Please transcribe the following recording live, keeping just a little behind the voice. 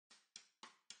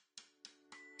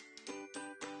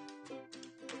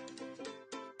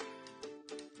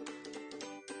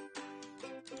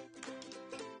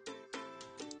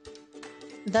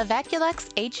The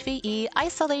VacuLUX HVE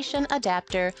isolation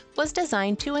adapter was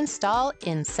designed to install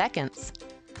in seconds.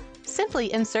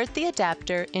 Simply insert the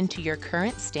adapter into your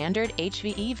current standard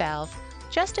HVE valve,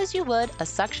 just as you would a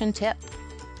suction tip.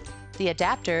 The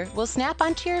adapter will snap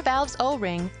onto your valve's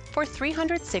O-ring for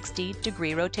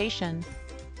 360-degree rotation.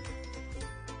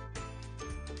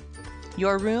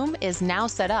 Your room is now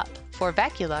set up for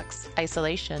VacuLUX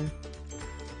isolation.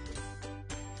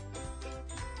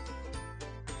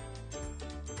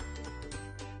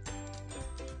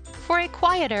 For a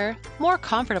quieter, more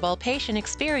comfortable patient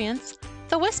experience,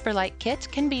 the WhisperLite kit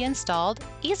can be installed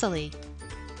easily.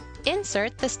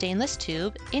 Insert the stainless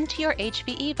tube into your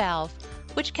HVE valve,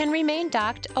 which can remain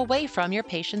docked away from your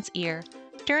patient's ear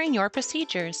during your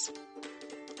procedures.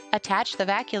 Attach the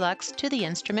VacuLUX to the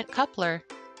instrument coupler.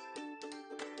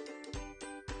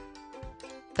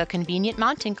 The convenient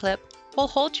mounting clip will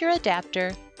hold your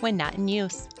adapter when not in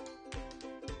use.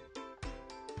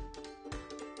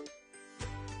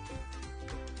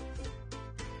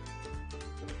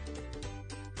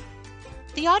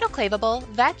 The autoclavable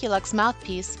VacuLUX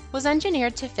mouthpiece was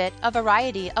engineered to fit a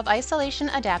variety of isolation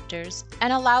adapters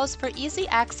and allows for easy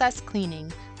access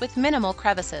cleaning with minimal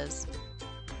crevices.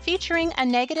 Featuring a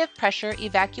negative pressure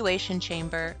evacuation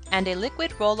chamber and a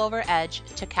liquid rollover edge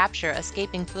to capture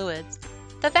escaping fluids,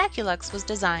 the VacuLUX was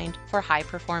designed for high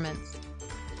performance.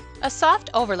 A soft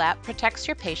overlap protects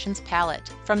your patient's palate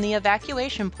from the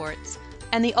evacuation ports,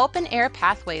 and the open air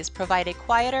pathways provide a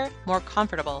quieter, more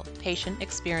comfortable patient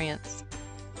experience.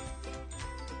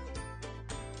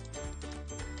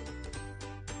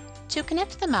 To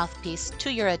connect the mouthpiece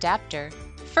to your adapter,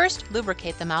 first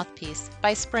lubricate the mouthpiece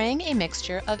by spraying a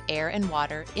mixture of air and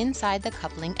water inside the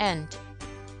coupling end.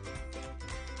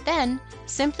 Then,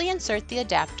 simply insert the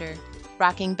adapter,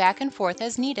 rocking back and forth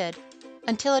as needed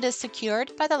until it is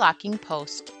secured by the locking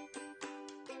post.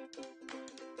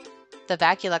 The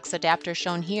VacuLUX adapter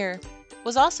shown here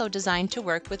was also designed to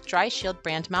work with DryShield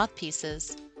brand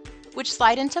mouthpieces, which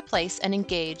slide into place and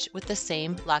engage with the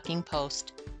same locking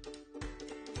post.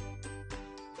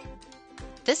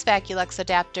 This VacuLUX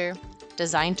adapter,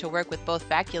 designed to work with both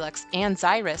VacuLUX and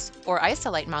Xyrus or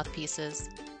Isolite mouthpieces,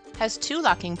 has two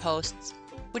locking posts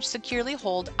which securely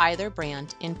hold either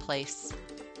brand in place.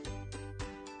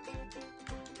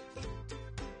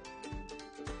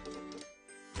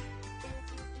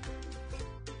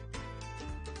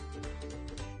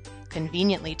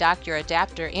 Conveniently dock your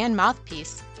adapter and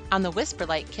mouthpiece on the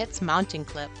WhisperLite kit's mounting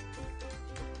clip.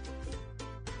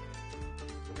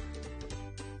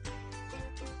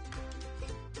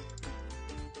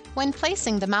 When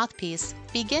placing the mouthpiece,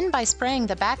 begin by spraying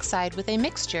the backside with a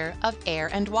mixture of air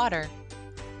and water.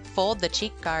 Fold the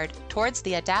cheek guard towards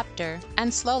the adapter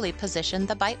and slowly position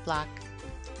the bite block.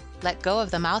 Let go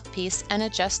of the mouthpiece and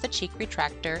adjust the cheek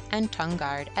retractor and tongue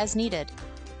guard as needed.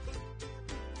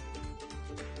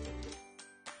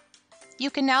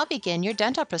 You can now begin your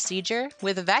dental procedure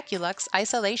with VacuLUX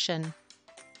isolation.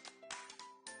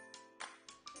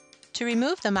 To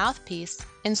remove the mouthpiece,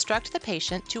 instruct the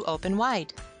patient to open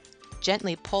wide.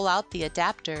 Gently pull out the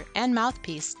adapter and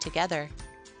mouthpiece together.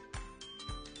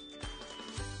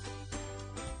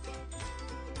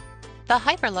 The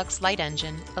HyperLux light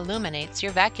engine illuminates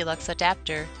your VacuLUX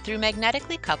adapter through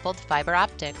magnetically coupled fiber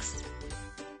optics.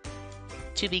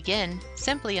 To begin,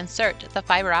 simply insert the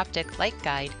fiber optic light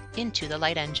guide into the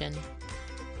light engine.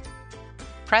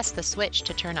 Press the switch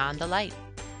to turn on the light.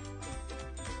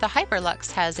 The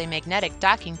HyperLux has a magnetic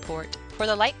docking port for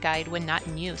the light guide when not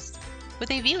in use,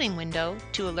 with a viewing window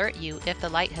to alert you if the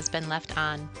light has been left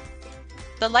on.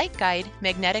 The light guide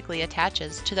magnetically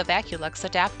attaches to the VacuLUX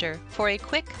adapter for a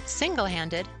quick,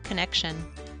 single-handed connection.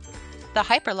 The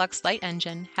HyperLux light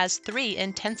engine has 3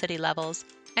 intensity levels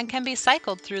and can be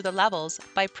cycled through the levels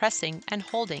by pressing and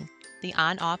holding the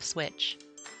on-off switch.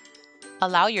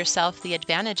 Allow yourself the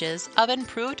advantages of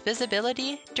improved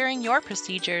visibility during your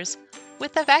procedures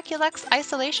with the VacuLUX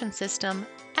Isolation System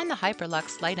and the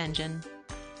HyperLux light engine.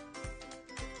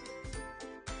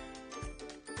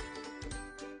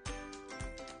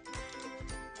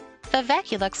 The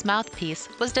VacuLUX mouthpiece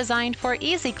was designed for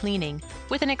easy cleaning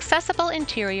with an accessible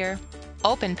interior,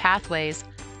 open pathways,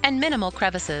 and minimal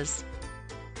crevices.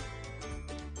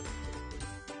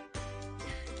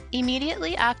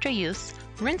 Immediately after use,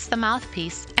 rinse the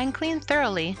mouthpiece and clean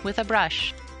thoroughly with a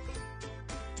brush.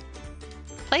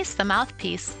 Place the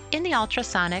mouthpiece in the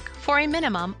ultrasonic for a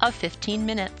minimum of 15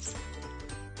 minutes.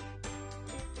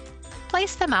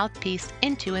 Place the mouthpiece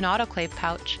into an autoclave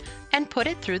pouch and put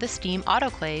it through the steam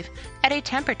autoclave at a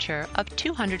temperature of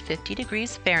 250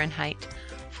 degrees Fahrenheit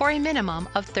for a minimum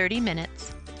of 30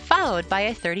 minutes, followed by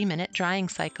a 30-minute drying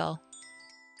cycle.